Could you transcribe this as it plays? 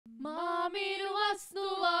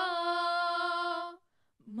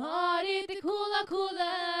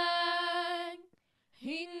kudang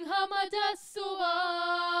hinghama jassuwa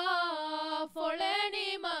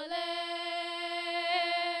foleni male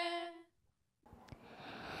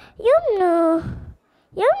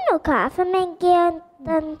Yumnu kafamen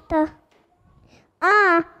tanta.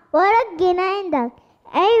 Warak ginaindak.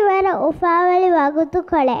 Ay wara ufawali wagutu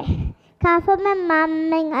kole. Kafamen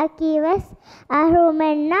mammen akiwas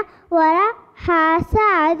ahumenna wara hasa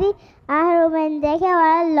adi ahumen deke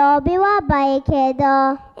wara lobiwa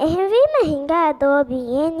baikedo. Ehvima hinga adobi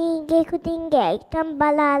yenige kudinge ektam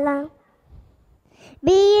balala.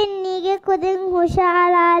 Being nige kuding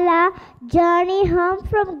hushalala journey home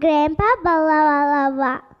from Grandpa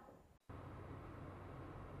Balawalawa.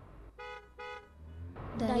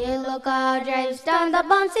 The yellow car drives down the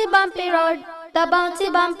bouncy bumpy road, the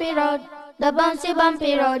bouncy bumpy road, the bouncy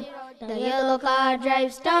bumpy road. The yellow car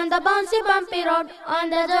drives down the bouncy bumpy road on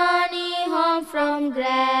the journey home from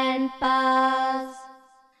Grandpa's.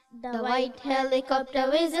 The white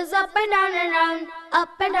helicopter whizzes up and down and round, up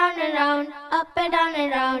and down and round, up and down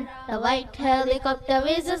and round. The white helicopter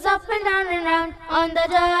whizzes up and down and round on the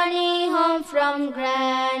journey home from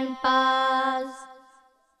Grandpa's.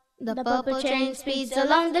 The purple train speeds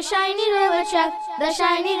along the shiny railway track, the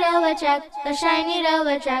shiny railway track, the shiny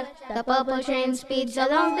railway track. The purple train speeds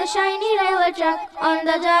along the shiny railway track on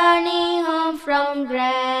the journey home from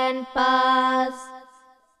Grandpa's.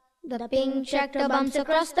 The pink tractor bumps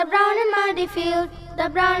across the brown and muddy field, the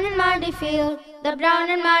brown and muddy field, the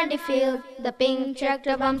brown and muddy field. The pink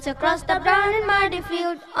tractor bumps across the brown and muddy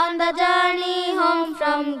field on the journey home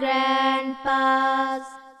from Grandpa's.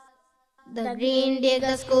 The green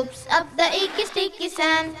digger scoops up the icky sticky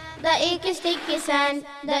sand, the icky sticky sand,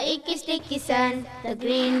 the icky sticky sand. The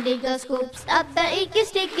green digger scoops up the icky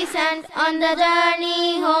sticky sand on the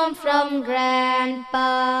journey home from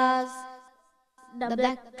Grandpa's. The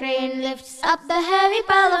black crane lifts up the heavy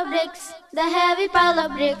pile of bricks, the heavy pile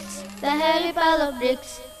of bricks, the heavy pile of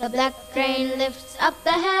bricks. The black crane lifts up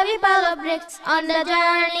the heavy pile of bricks on the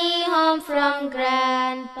journey home from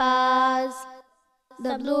Grandpa's.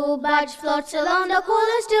 The blue barge floats along the cool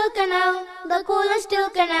and still canal, the cool and still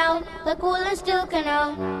canal, the cool and still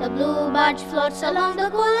canal. The blue barge floats along the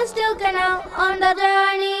cool and still canal on the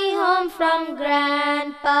journey home from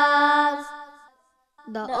Grandpa's.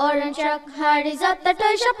 The orange truck hurries up the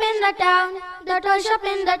toy shop in the town, the toy shop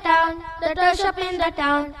in the town, the toy shop in the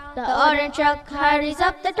town. The orange truck hurries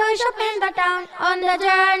up the toy shop in the town on the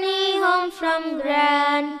journey home from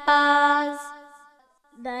Grandpa's.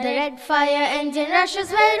 The red fire engine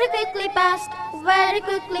rushes very quickly past, very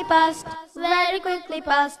quickly past, very quickly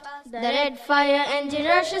past. The red fire engine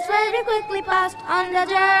rushes very quickly past on the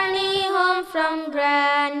journey home from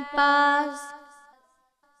Grandpa's.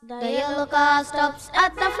 The yellow car stops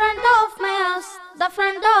at the front of my house, the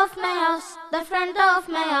front of my house, the front of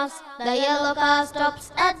my house. The yellow car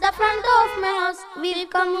stops at the front of my house. We'll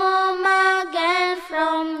come home again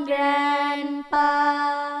from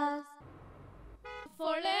Grandpa.